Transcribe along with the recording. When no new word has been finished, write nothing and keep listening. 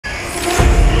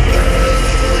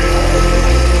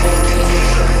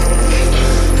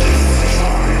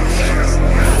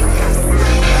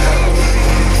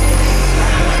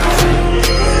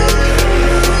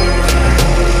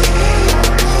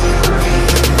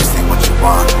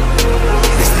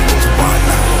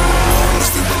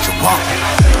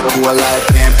but life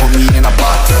can't put me in a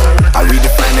box. I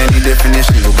redefine any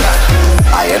definition you got.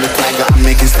 I am the tiger, I'm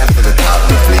making steps to the top.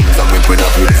 The flames, I'm whipping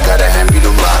up, you just gotta hand me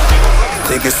the rock.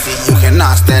 Take a seat, you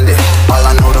cannot stand it. All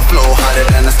I know, the flow harder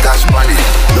than a Scotch bunny.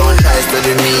 Don't try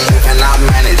studying me, you cannot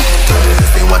manage.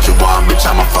 This ain't what you want, bitch,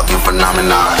 I'm a fucking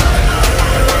phenomenon.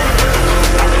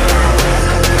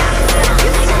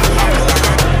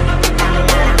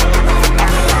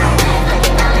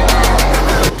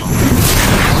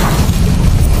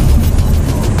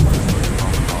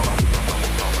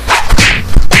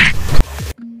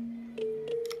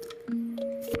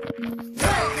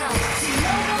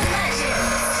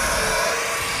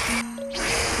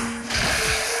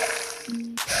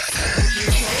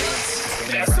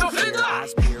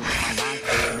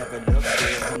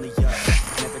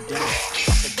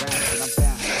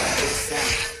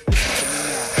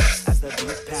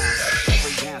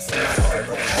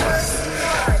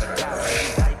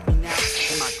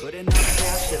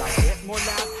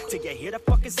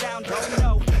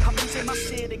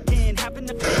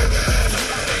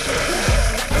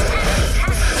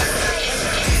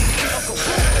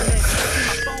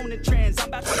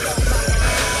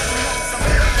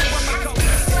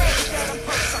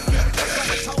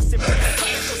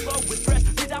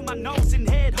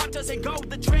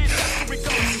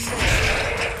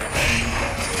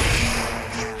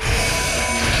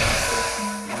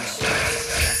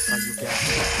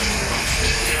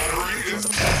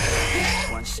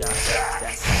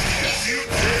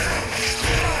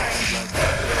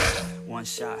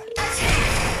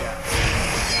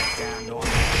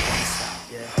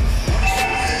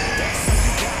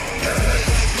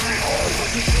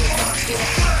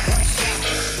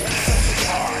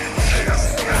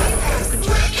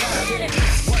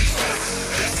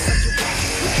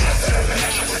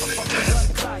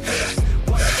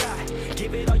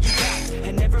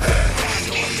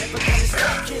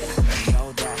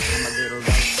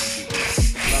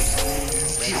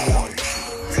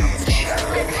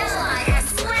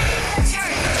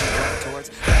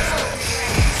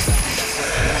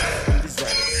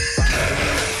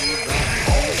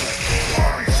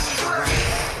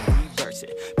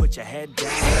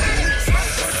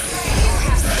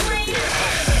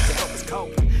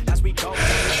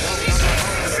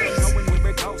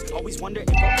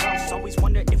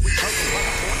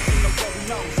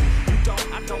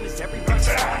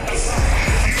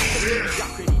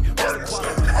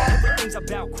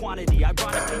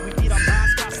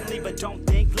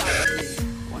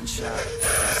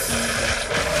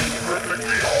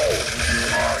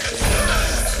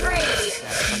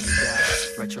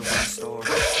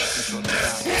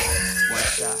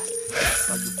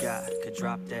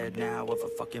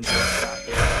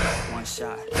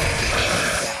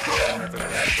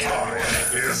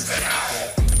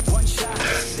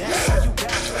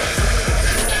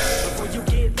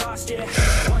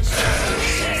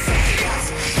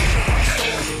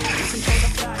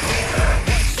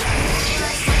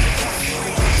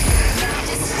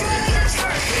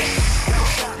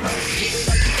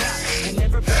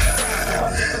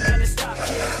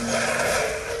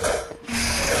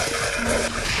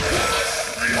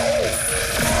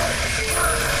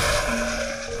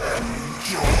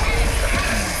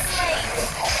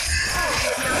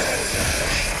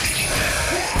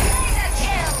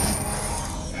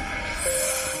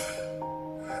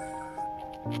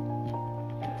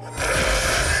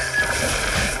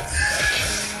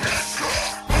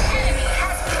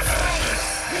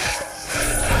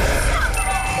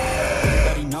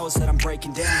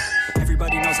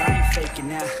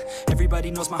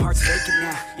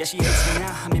 Yeah, she hates me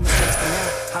now, I made mistakes for now.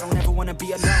 I don't ever wanna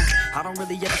be alone, I don't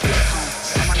really ever feel home.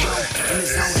 I'm alone, in the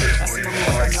zone, that's the only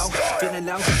way I know. Feeling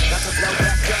low, got to blow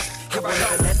back up. Here I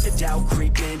never let the doubt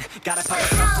creep in. Gotta pop it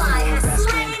up for more best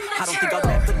friend. I don't think I'll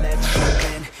ever let you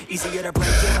in. Easier to break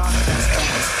it off best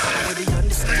friends. I don't really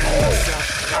understand myself,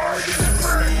 I don't really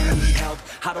understand, need help.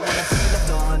 I don't wanna be left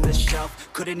on the shelf.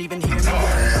 Couldn't even hear me yet.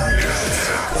 It's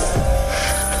so cold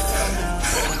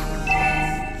outside,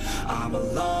 I'm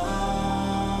alone.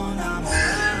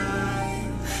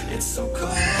 It's so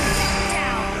cold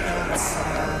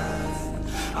outside,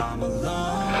 I'm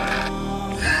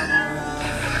alone, I'm alright.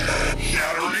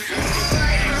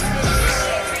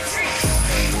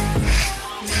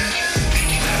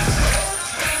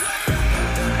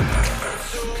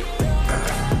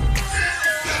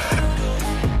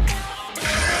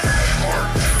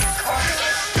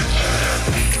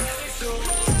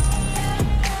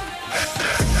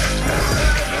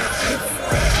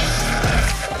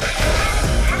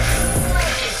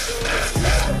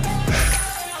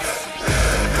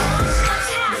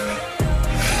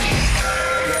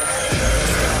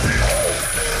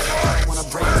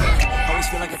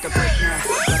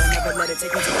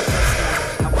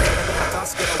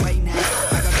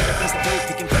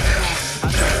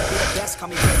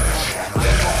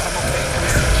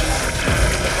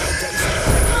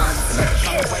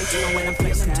 Even when I'm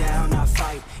feeling down, I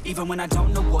fight. Even when I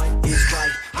don't know what is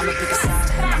right, I'ma pick a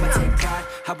side, I'ma take pride.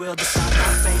 I will decide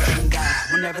my fate, and I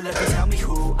will never let them tell me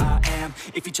who I am.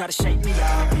 If you try to shake me,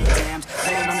 I'll be damned.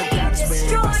 Laying on the ground is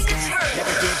where I stand.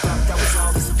 Never give up, that was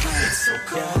always the plan. It's so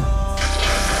cold.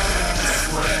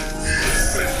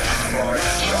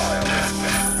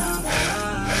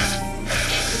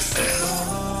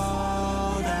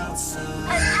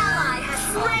 An ally has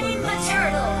slain the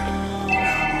turtle!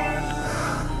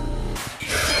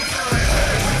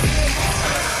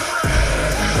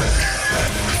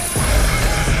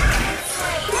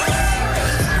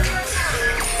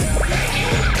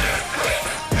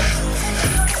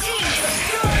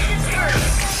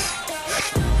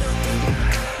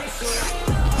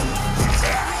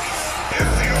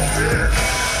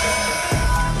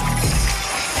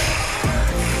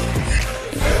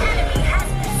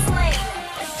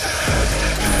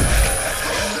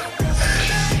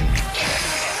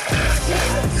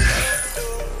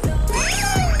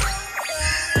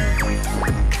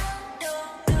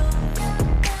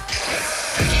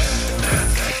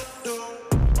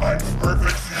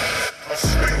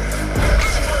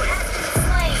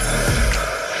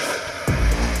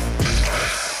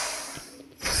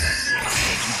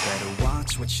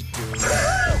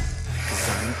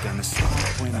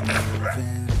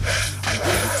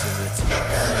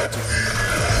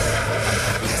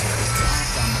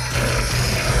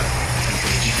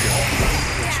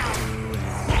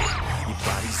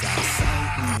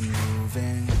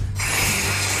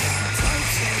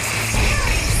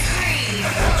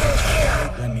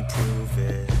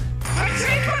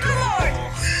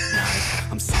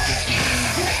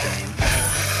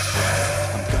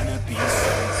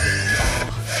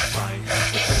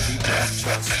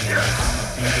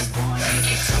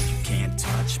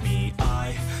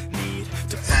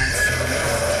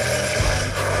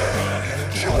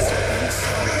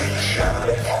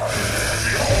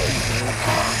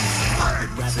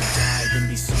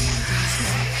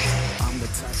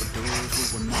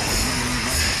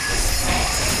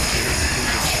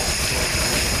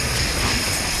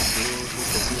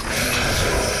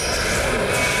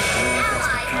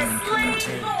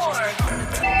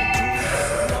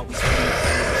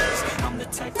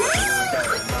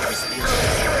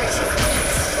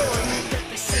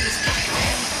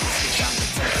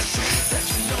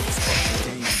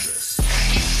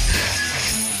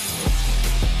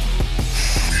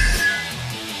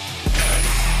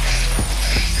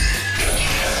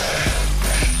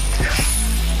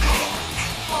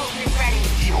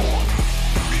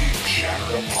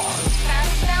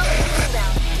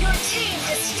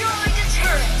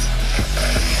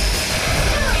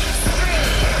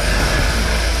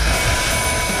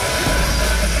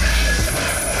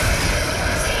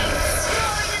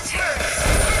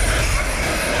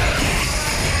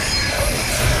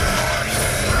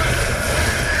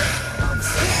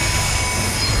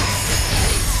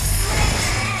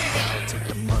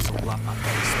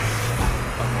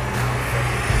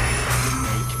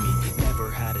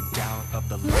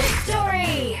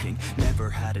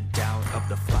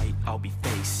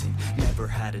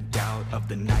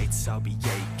 I'll be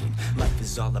aching. Life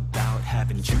is all about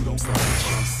having you don't start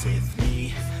chase with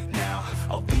me. Now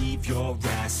I'll leave your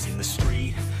ass in the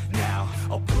street. Now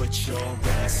I'll put your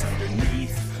ass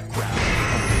underneath